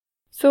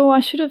So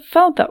I should have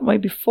felt that way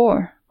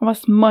before. I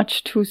was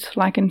much too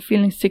slack in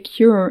feeling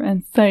secure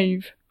and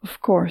safe. Of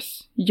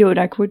course,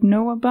 Yodak would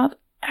know about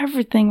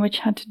everything which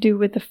had to do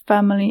with the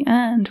family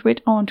and with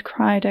Aunt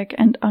Krydak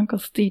and Uncle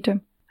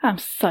Steetum. I'm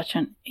such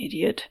an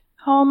idiot.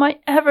 How am I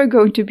ever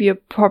going to be a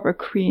proper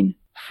queen?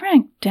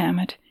 Frank, damn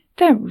it,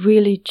 they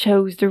really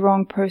chose the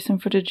wrong person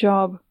for the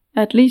job.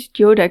 At least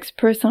Yodak's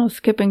personal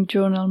skipping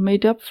journal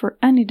made up for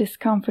any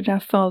discomfort I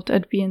felt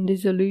at being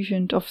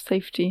disillusioned of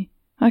safety.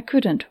 I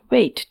couldn't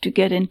wait to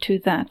get into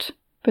that.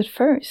 But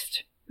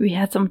first, we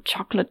had some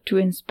chocolate to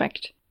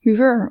inspect. We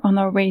were on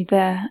our way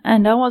there,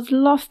 and I was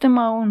lost in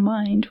my own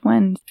mind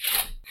when...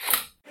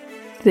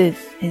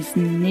 This is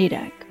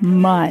Nedak,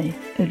 my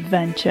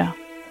adventure,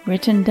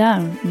 written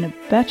down in a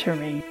better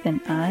way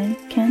than I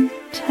can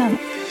tell it.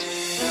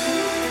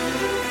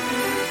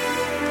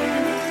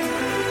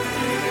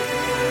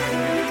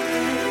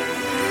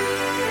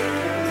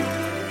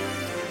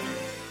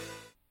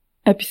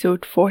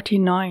 Episode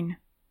 49.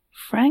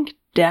 Frank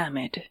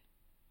Dammit.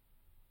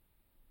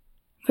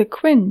 The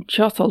Queen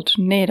jostled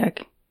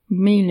Nedak,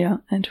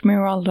 Melia and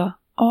Miralda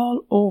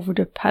all over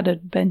the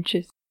padded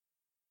benches.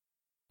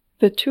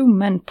 The two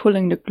men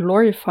pulling the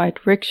glorified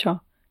rickshaw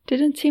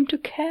didn't seem to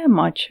care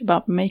much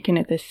about making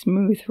it a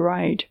smooth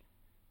ride.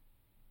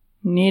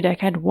 Nedak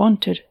had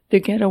wanted to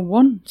get a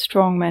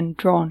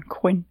one-strongman-drawn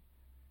Queen,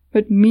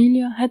 but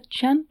Melia had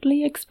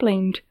gently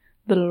explained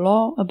the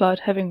law about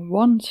having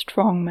one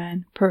strong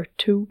man per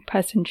 2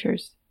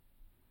 passengers.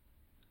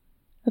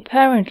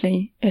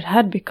 Apparently, it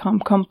had become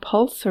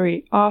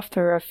compulsory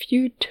after a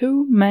few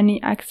too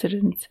many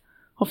accidents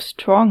of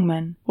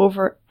strongmen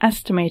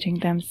overestimating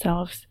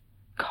themselves,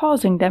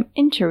 causing them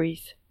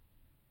injuries.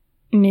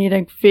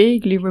 Nedak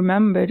vaguely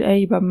remembered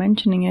Aba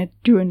mentioning it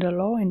during the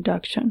law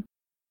induction.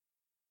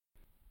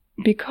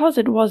 Because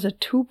it was a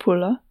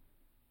 2-puller,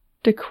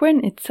 the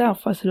Queen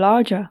itself was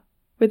larger,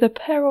 with a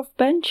pair of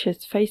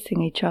benches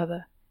facing each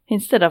other,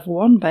 instead of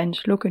one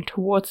bench looking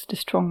towards the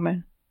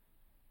strongman.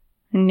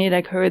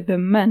 Nedak heard the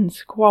men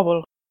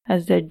squabble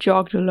as they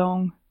jogged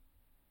along.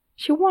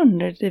 She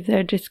wondered if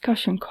their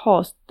discussion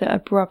caused the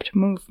abrupt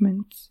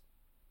movements.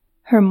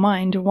 Her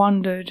mind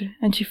wandered,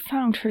 and she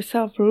found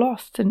herself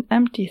lost in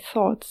empty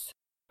thoughts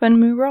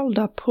when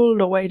Miralda pulled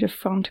away the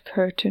front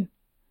curtain.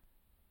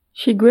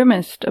 She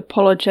grimaced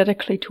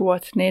apologetically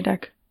towards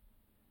Nedak.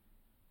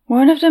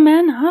 "One of the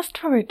men asked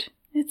for it.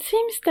 It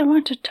seems they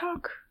want to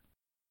talk."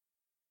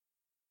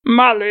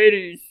 "My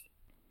ladies,"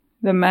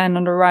 the man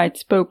on the right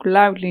spoke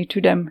loudly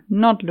to them,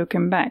 not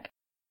looking back.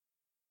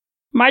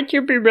 "Might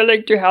you be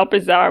willing to help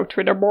us out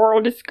with a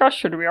moral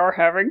discussion we are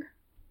having?"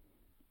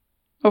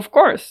 "Of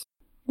course.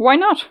 Why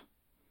not?"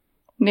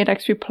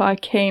 Nedak's reply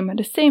came at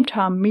the same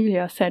time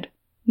Melia said,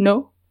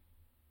 "No."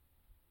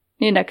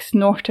 Nedak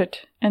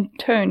snorted and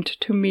turned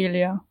to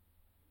Melia.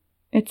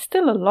 "It's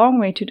still a long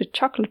way to the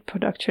chocolate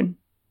production,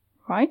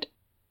 right?"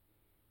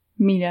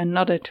 Melia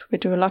nodded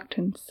with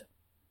reluctance.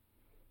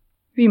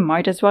 "We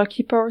might as well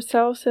keep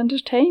ourselves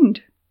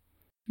entertained."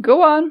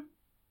 "Go on,"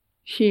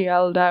 she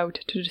yelled out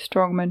to the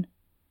strongman.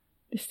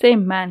 The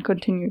same man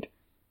continued.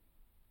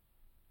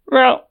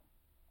 "Well,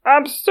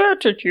 I'm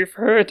certain you've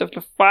heard of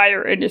the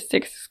fire in the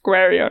 6th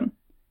Squarion.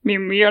 We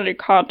merely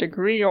can't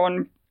agree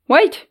on—"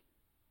 "Wait!"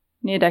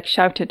 Nedak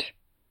shouted.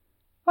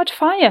 "What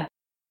fire?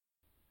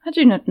 I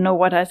do not know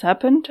what has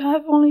happened. I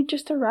have only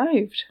just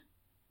arrived."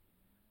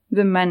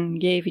 The men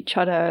gave each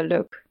other a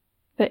look.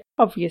 They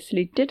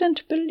obviously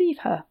didn't believe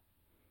her.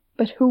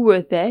 But who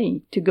were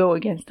they to go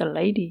against a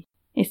lady,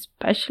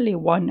 especially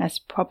one as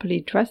properly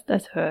dressed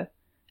as her,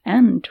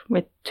 and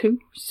with 2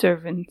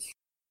 servants?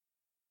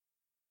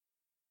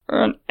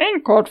 "An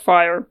inn-caught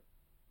fire.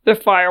 The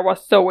fire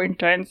was so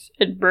intense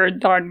it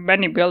burned down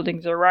many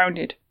buildings around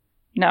it.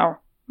 Now,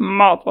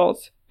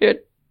 mouthfuls,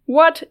 it—"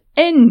 "What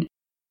inn?"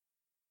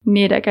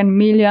 Nedak and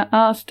Melia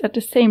asked at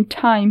the same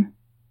time.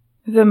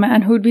 The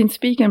man who'd been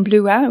speaking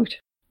blew out,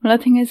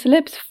 letting his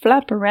lips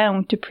flap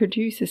around to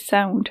produce a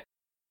sound.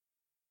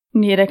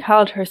 Nedak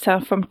held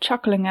herself from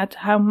chuckling at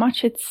how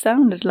much it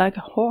sounded like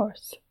a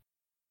horse.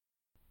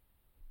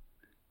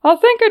 "I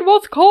think it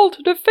was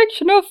called the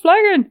fictional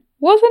flagon,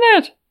 wasn't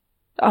it?"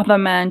 The other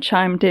man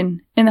chimed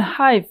in a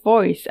high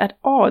voice at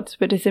odds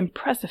with his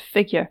impressive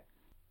figure.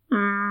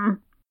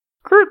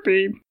 Could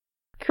be.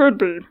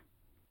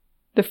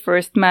 The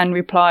first man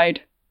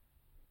replied.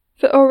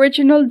 "The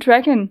original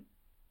dragon.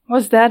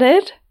 Was that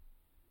it?"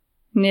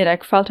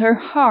 Nedak felt her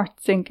heart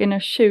sink in her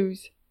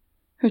shoes.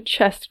 Her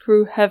chest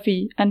grew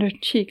heavy and her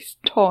cheeks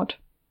taut.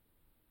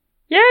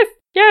 Yes,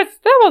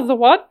 that was the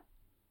one."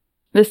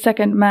 The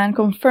second man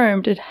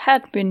confirmed it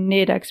had been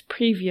Nedak's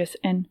previous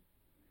inn.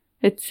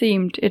 It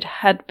seemed it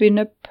had been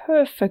a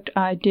perfect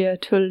idea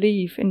to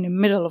leave in the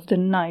middle of the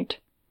night.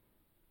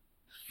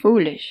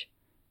 Foolish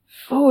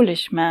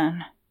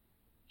man,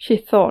 she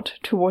thought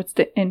towards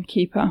the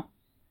innkeeper.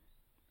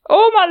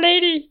 "Oh, my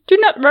lady, do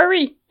not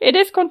worry. It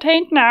is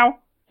contained now.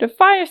 The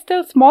fire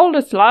still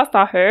smoulders last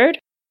I heard,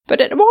 but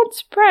it won't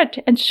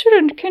spread and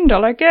shouldn't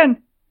kindle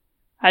again.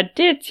 I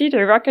did see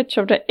the wreckage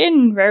of the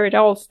inn where it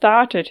all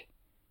started.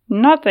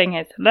 Nothing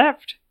is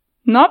left.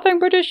 Nothing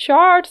but a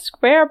charred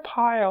square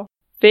pile,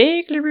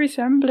 vaguely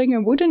resembling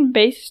a wooden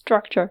base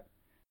structure.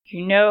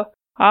 You know,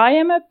 I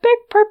am a big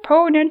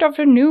proponent of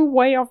the new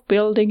way of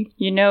building,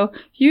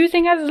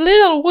 using as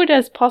little wood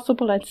as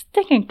possible and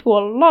sticking to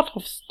a lot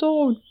of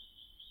stone.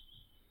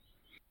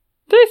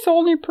 This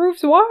only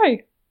proves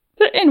why.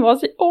 The inn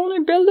was the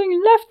only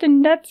building left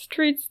in that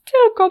street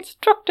still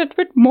constructed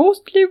with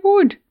mostly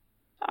wood.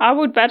 I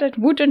would bet it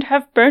wouldn't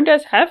have burned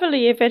as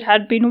heavily if it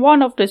had been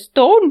one of the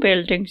stone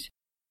buildings.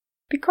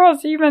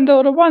 Because even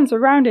though the ones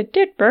around it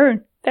did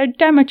burn, their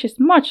damage is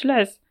much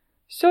less.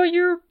 So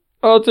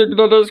I think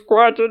that is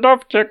quite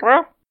enough,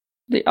 Chika,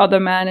 the other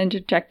man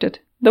interjected,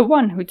 the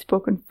one who'd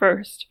spoken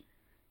first.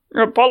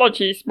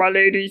 Apologies, my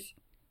ladies.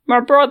 My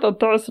brother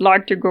does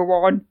like to go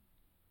on.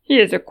 He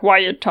is a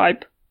quiet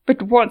type,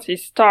 but once he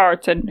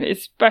starts, and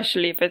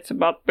especially if it's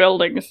about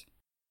buildings.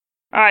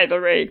 Either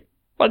way,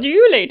 what do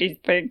you ladies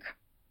think?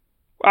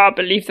 I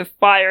believe the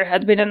fire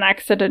had been an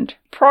accident,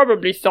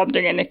 probably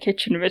something in the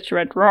kitchen which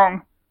went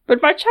wrong,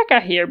 but my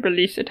Cheka here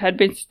believes it had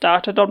been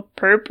started on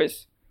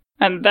purpose,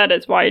 and that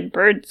is why it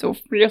burned so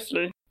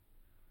fiercely.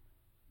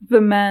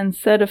 The man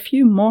said a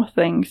few more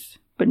things,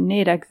 but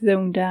Nedak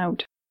zoned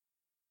out.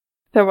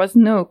 There was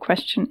no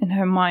question in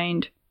her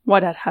mind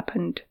what had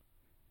happened.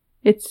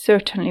 It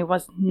certainly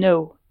was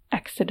no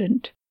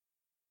accident.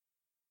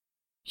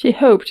 She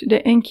hoped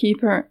the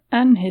innkeeper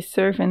and his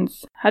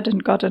servants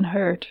hadn't gotten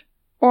hurt,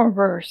 or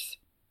worse.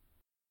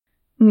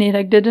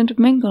 Nedak didn't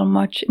mingle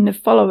much in the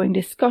following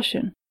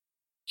discussion.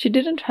 She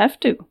didn't have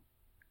to.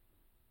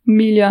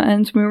 Milia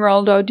and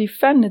Smeraldo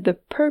defended the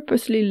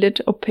purposely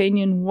lit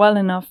opinion well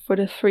enough for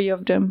the three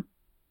of them.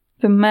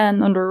 The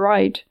man on the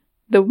right,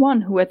 the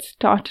one who had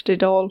started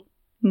it all,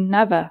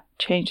 never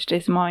changed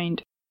his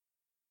mind.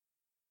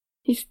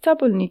 He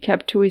stubbornly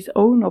kept to his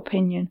own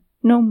opinion,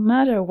 no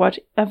matter what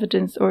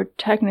evidence or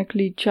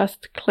technically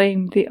just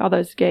claim the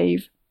others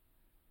gave.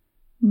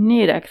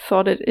 Nedak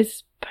thought it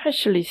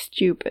especially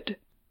stupid,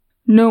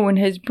 knowing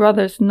his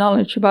brother's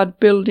knowledge about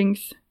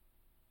buildings.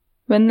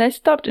 When they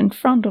stopped in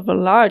front of a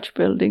large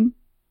building,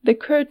 the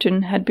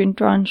curtain had been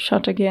drawn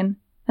shut again,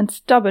 and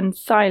stubborn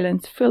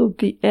silence filled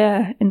the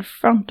air in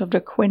front of the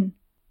Quinn.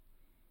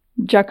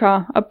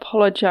 Jaka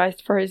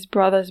apologized for his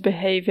brother's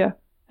behavior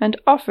and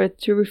offered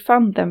to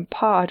refund them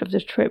part of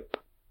the trip.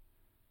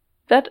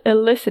 That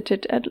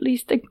elicited at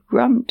least a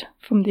grunt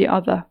from the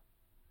other.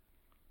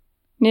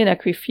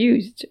 Nedak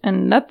refused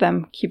and let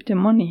them keep the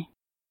money.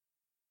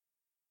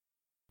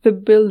 The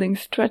building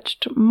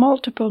stretched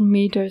multiple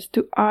meters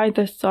to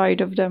either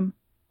side of them,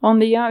 on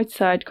the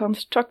outside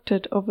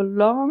constructed of a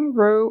long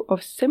row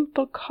of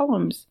simple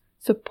columns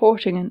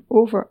supporting an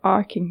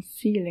overarching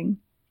ceiling.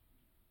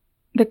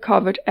 The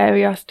covered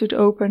area stood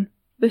open,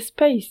 the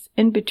space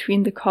in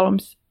between the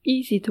columns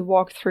easy to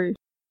walk through.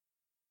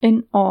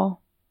 In awe,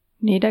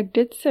 Nedak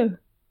did so.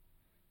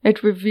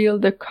 It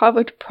revealed the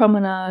covered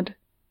promenade.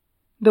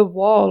 The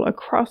wall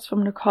across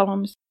from the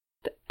columns,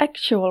 the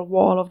actual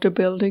wall of the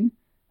building,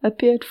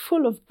 appeared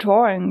full of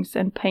drawings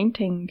and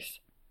paintings.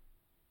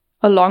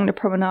 Along the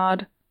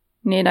promenade,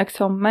 Nedak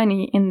saw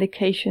many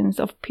indications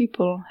of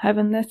people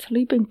having their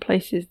sleeping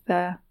places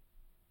there.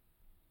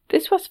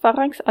 This was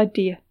Farang's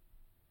idea.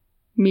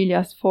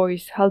 Milia's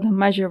voice held a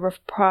measure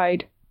of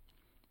pride.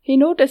 He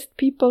noticed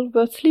people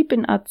were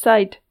sleeping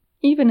outside,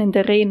 even in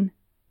the rain.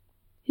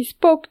 He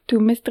spoke to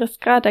Mistress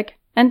Gradek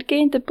and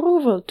gained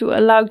approval to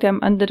allow them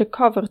under the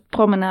covered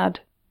promenade.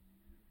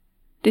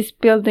 This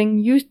building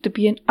used to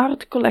be an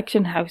art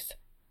collection house,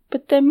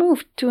 but they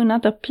moved to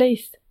another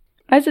place.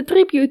 As a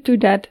tribute to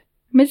that,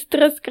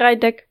 Mistress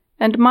Gradek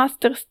and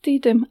Master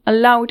Steedham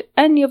allowed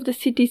any of the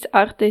city's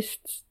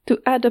artists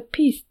to add a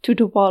piece to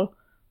the wall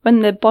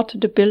when they bought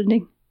the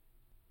building.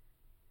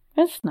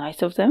 That's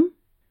nice of them,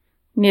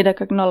 Nedak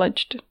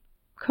acknowledged.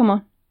 Come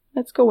on,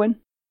 let's go in.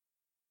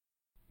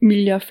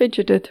 Milia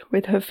fidgeted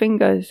with her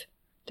fingers,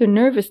 the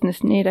nervousness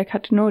Nedak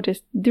had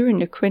noticed during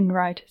the Quinn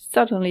ride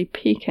suddenly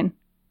peaking.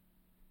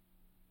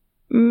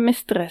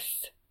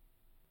 Mistress,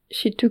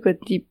 she took a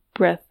deep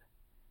breath.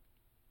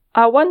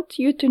 I want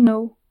you to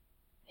know,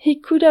 he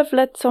could have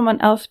let someone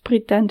else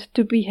pretend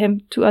to be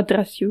him to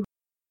address you.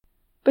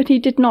 But he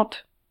did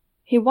not.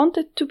 He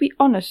wanted to be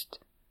honest,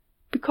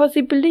 because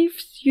he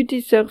believes you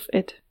deserve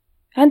it.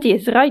 And he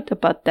is right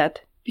about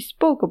that. We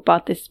spoke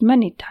about this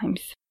many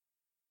times.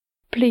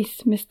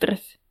 Please,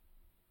 mistress,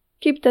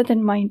 keep that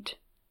in mind.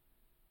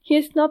 He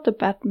is not a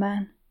bad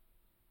man.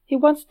 He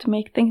wants to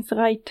make things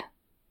right.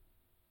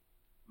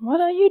 What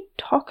are you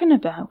talking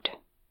about?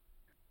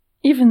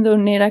 Even though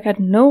Nedak had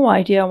no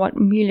idea what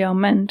Milia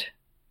meant,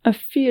 a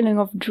feeling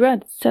of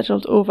dread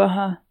settled over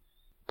her,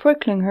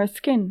 prickling her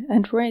skin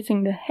and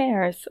raising the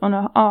hairs on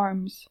her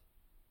arms.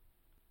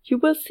 You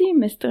will see,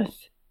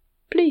 mistress.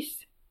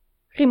 Please,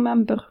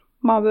 remember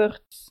my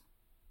words.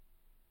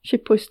 She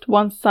pushed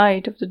one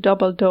side of the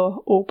double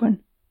door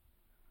open.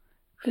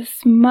 The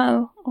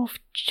smell of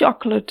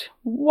chocolate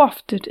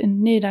wafted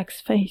in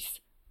Nedak's face.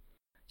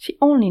 She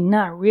only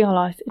now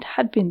realized it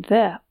had been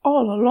there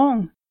all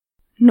along.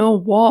 No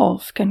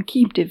walls can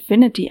keep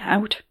divinity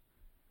out,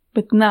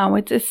 but now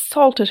it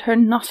assaulted her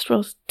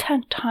nostrils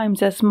 10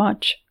 times as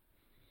much.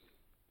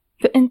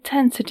 The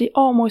intensity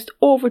almost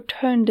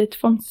overturned it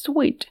from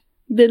sweet,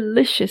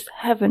 delicious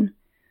heaven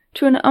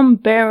to an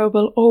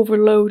unbearable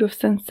overload of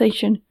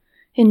sensation,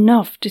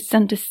 enough to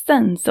send the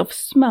sense of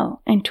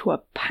smell into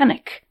a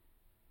panic.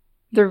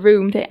 The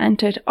room they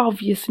entered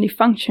obviously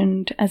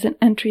functioned as an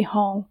entry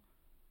hall.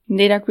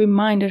 Nedak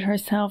reminded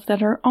herself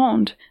that her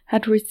aunt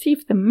had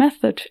received the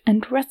method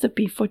and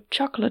recipe for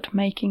chocolate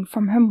making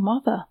from her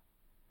mother,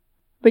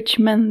 which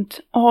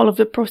meant all of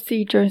the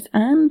procedures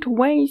and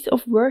ways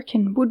of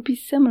working would be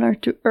similar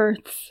to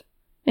Earth's,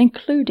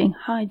 including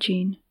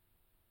hygiene.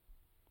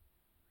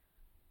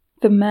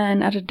 The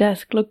man at the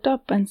desk looked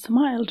up and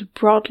smiled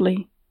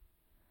broadly.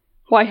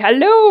 "Why,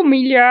 hello,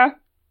 Amelia!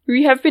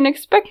 We have been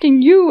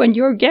expecting you and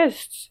your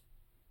guests."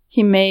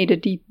 He made a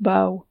deep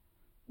bow.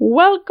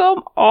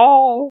 "Welcome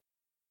all.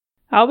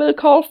 I will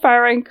call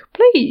Ferenc.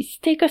 Please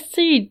take a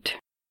seat."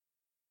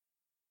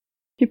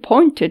 He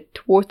pointed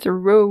towards a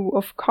row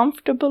of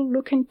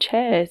comfortable-looking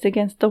chairs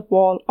against the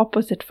wall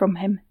opposite from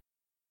him.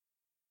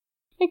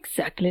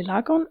 Exactly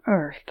like on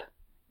Earth,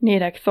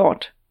 Nedak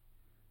thought.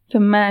 The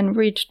man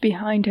reached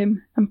behind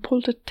him and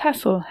pulled a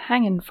tassel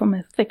hanging from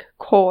a thick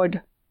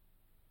cord.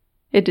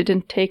 It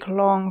didn't take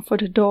long for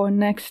the door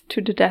next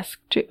to the desk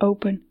to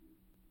open.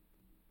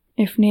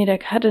 If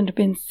Nedak hadn't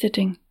been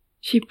sitting,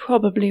 she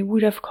probably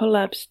would have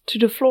collapsed to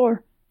the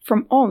floor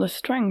from all the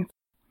strength,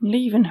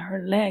 leaving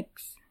her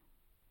legs.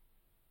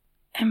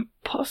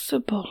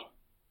 Impossible.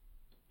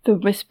 The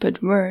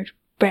whispered word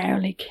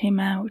barely came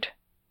out.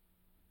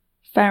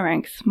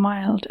 Ferenc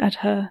smiled at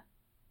her.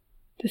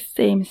 The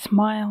same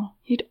smile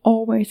he'd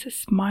always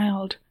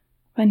smiled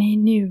when he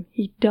knew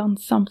he'd done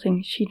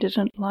something she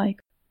didn't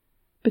like,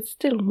 but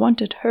still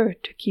wanted her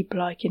to keep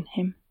liking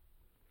him.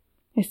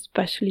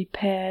 Especially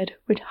paired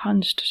with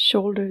hunched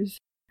shoulders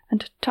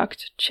and a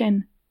tucked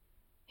chin.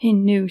 He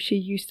knew she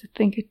used to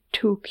think it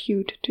too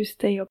cute to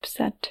stay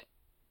upset.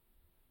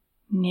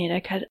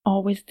 Nedak had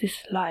always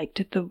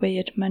disliked the way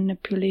it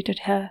manipulated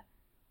her,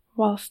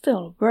 while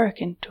still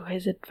working to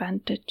his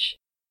advantage.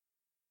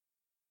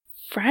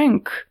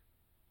 "Frank,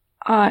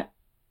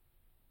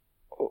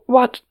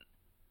 what?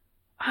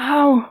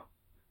 How?"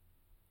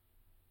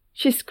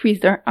 She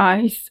squeezed her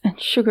eyes and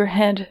shook her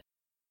head.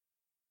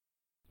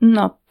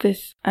 Not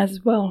this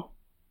as well.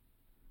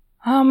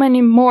 How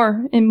many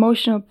more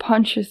emotional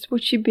punches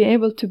would she be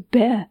able to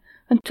bear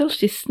until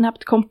she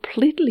snapped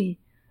completely,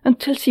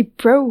 until she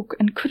broke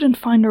and couldn't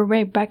find her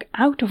way back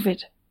out of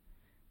it?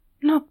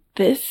 Not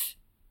this.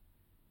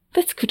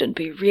 This couldn't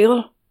be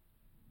real.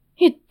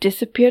 He had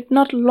disappeared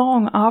not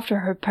long after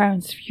her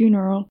parents'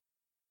 funeral.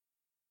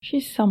 She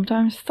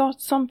sometimes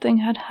thought something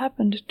had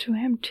happened to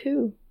him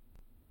too.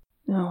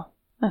 No,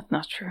 that's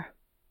not true,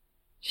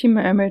 she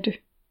murmured.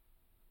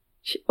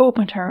 She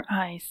opened her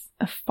eyes,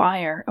 a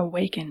fire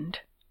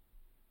awakened.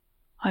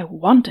 I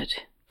wanted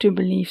to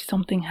believe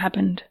something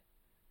happened,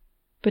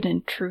 but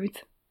in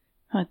truth,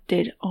 I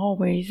did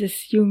always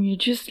assume you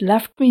just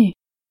left me.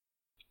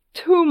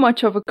 Too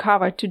much of a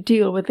coward to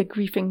deal with the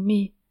grieving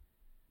me.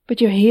 But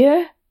you're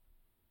here?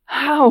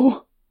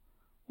 How?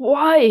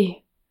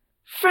 Why?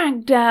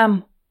 Frank,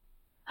 damn!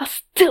 I'll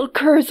still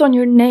curse on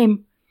your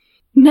name.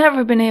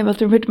 Never been able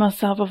to rid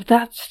myself of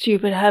that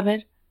stupid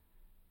habit.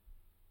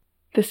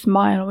 The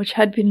smile which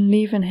had been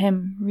leaving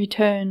him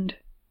returned.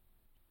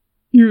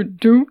 You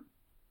do?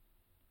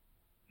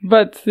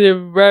 That's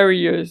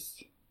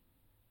hilarious.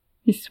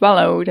 He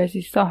swallowed as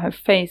he saw her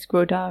face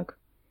grow dark.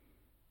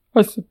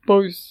 I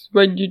suppose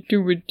when you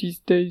do it these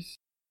days,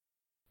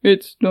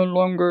 it's no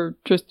longer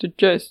just a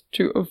jest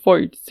to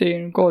avoid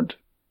saying God,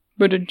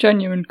 but a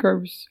genuine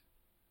curse.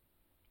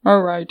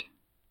 All right.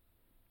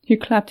 He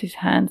clapped his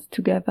hands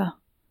together.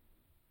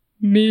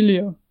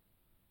 Amelia,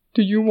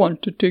 do you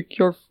want to take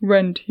your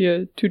friend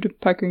here to the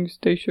packing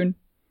station?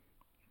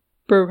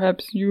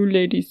 Perhaps you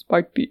ladies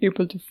might be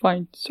able to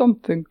find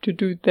something to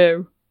do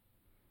there.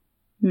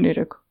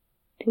 Nedak,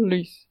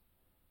 please,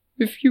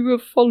 if you will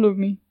follow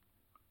me,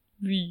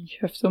 we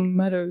have some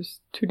matters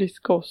to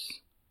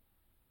discuss.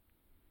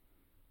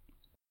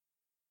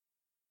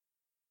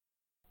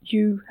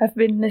 You have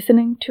been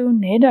listening to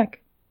Nedak,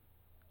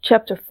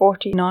 Chapter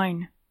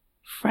 49,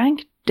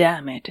 Frank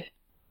Dammit.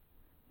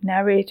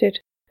 Narrated,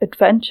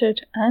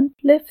 adventured, and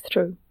lived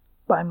through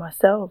by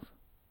myself,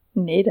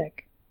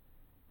 Nedak.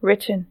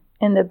 Written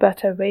in the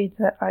better way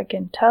that I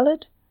can tell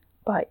it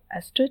by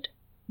Astrid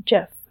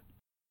Jeff.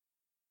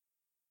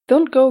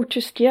 Don't go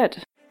just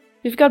yet.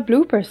 We've got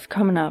bloopers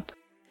coming up.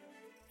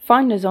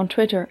 Find us on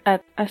Twitter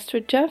at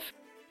AstridJeff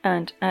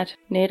and at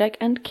Nedak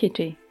and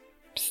Kitty.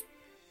 Psst.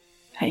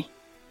 Hey.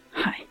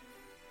 Hi.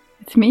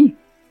 It's me.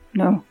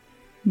 No,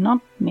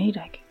 not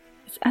Nedak.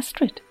 It's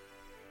Astrid.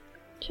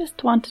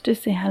 Just wanted to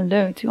say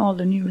hello to all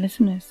the new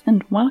listeners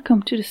and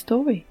welcome to the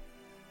story,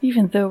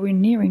 even though we're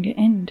nearing the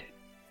end.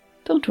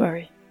 Don't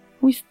worry,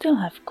 we still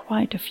have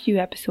quite a few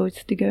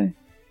episodes to go.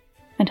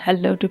 And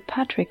hello to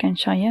Patrick and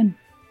Cheyenne.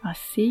 I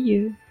see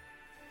you.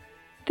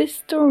 This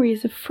story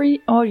is a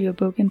free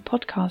audiobook in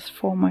podcast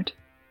format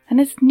and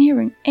it's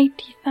nearing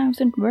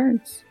 80,000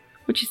 words,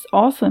 which is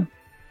awesome.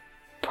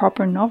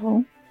 Proper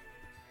novel.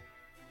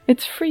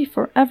 It's free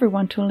for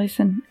everyone to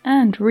listen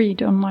and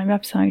read on my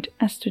website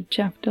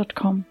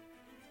astridjeff.com.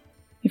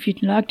 If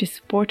you'd like to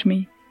support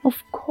me,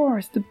 of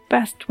course the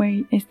best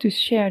way is to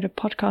share the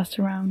podcast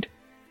around,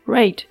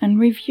 rate and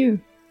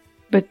review.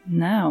 But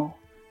now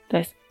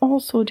there's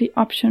also the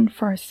option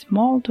for a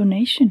small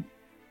donation.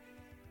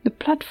 The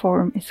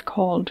platform is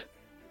called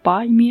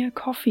Buy Me a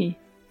Coffee,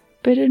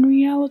 but in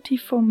reality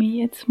for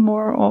me it's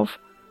more of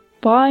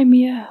buy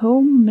me a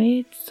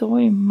homemade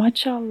soy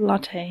matcha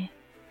latte,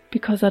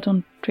 because I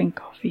don't drink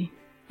coffee.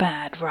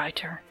 Bad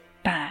writer.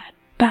 Bad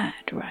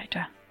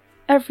writer.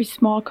 Every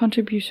small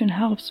contribution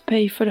helps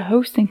pay for the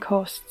hosting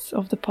costs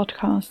of the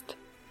podcast.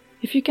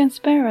 If you can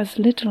spare as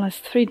little as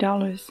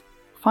 $3,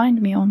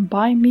 find me on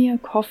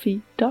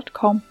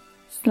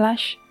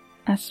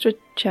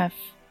buymeacoffee.com/AstridJeff.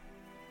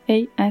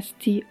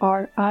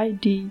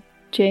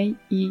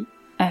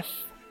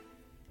 ASTRIDJEF.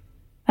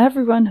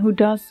 Everyone who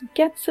does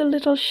gets a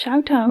little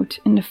shout out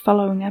in the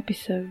following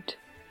episode.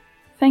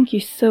 Thank you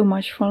so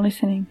much for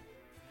listening,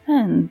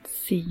 and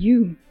see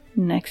you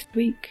next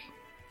week.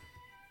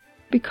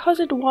 Because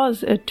it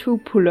was a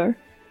two-puller,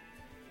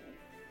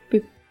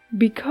 the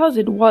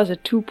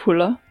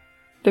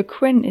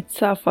Quinn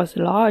itself was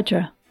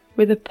larger,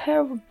 with a pair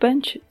of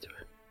benches.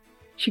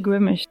 She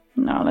grimaced.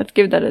 Now let's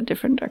give that a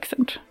different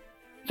accent.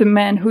 The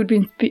man who'd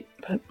been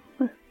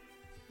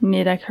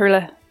Nedek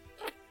Hurle.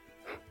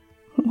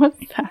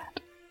 What's that?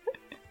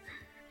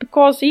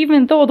 Because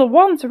even though the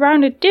ones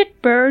around it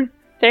did burn,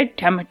 their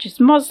damages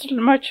much.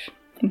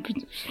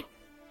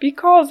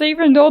 Because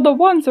even though the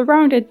ones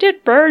around it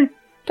did burn,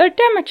 their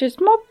damages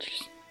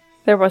much.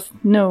 There was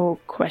no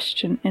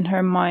question in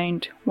her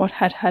mind what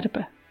had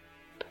happened.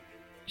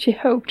 She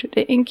hoped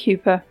the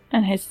innkeeper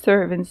and his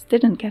servants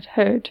didn't get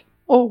hurt,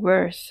 or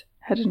worse,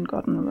 hadn't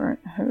gotten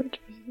hurt.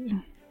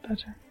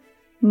 Better.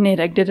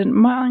 Nedek didn't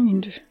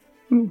mind.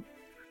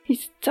 He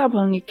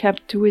stubbornly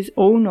kept to his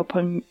own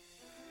opinion.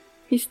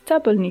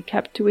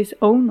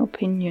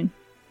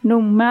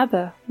 No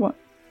matter what.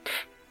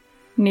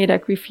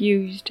 Nedek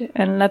refused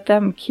and let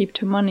them keep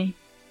the money.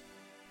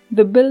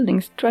 The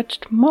building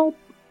stretched bloody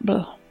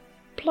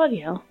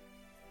hell.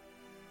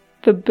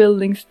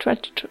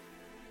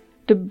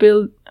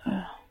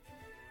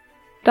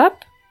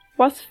 That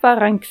was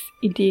Farank's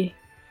idea.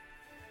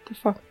 The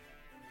fuck?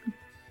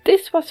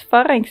 This was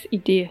Farank's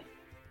idea.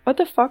 What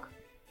the fuck?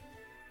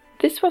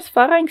 This was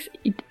Farank's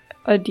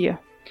idea.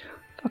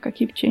 Fuck, I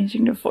keep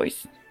changing the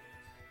voice.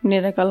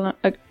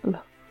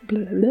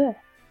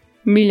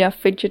 Milia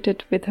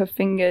fidgeted with her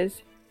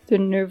fingers.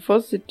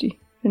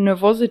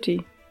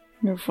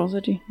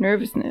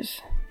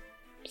 Nervousness.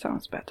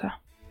 Sounds better.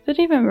 Is it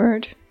even a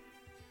word?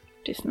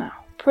 This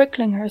now.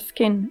 Prickling her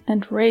skin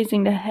and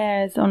raising the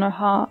hairs on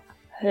her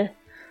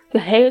the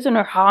hairs on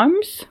her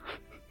arms?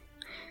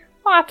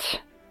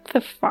 What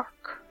the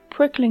fuck?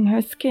 Prickling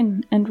her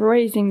skin and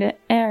raising the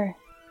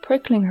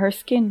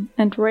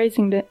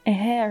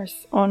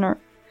hairs on her.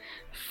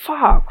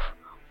 Fuck!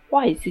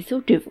 Why is this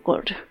so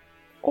difficult?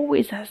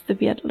 Always has to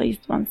be at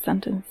least one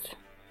sentence.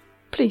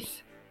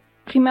 Please,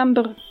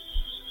 remember.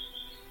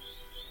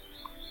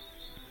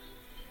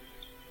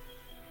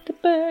 The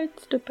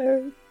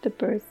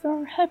birds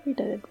are happy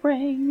that it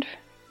rained.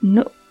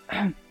 No,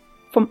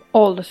 from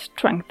all the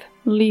strength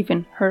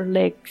leaving her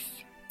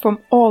legs.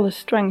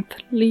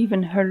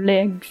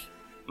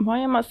 Why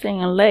am I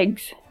saying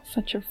legs?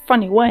 Such a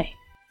funny way.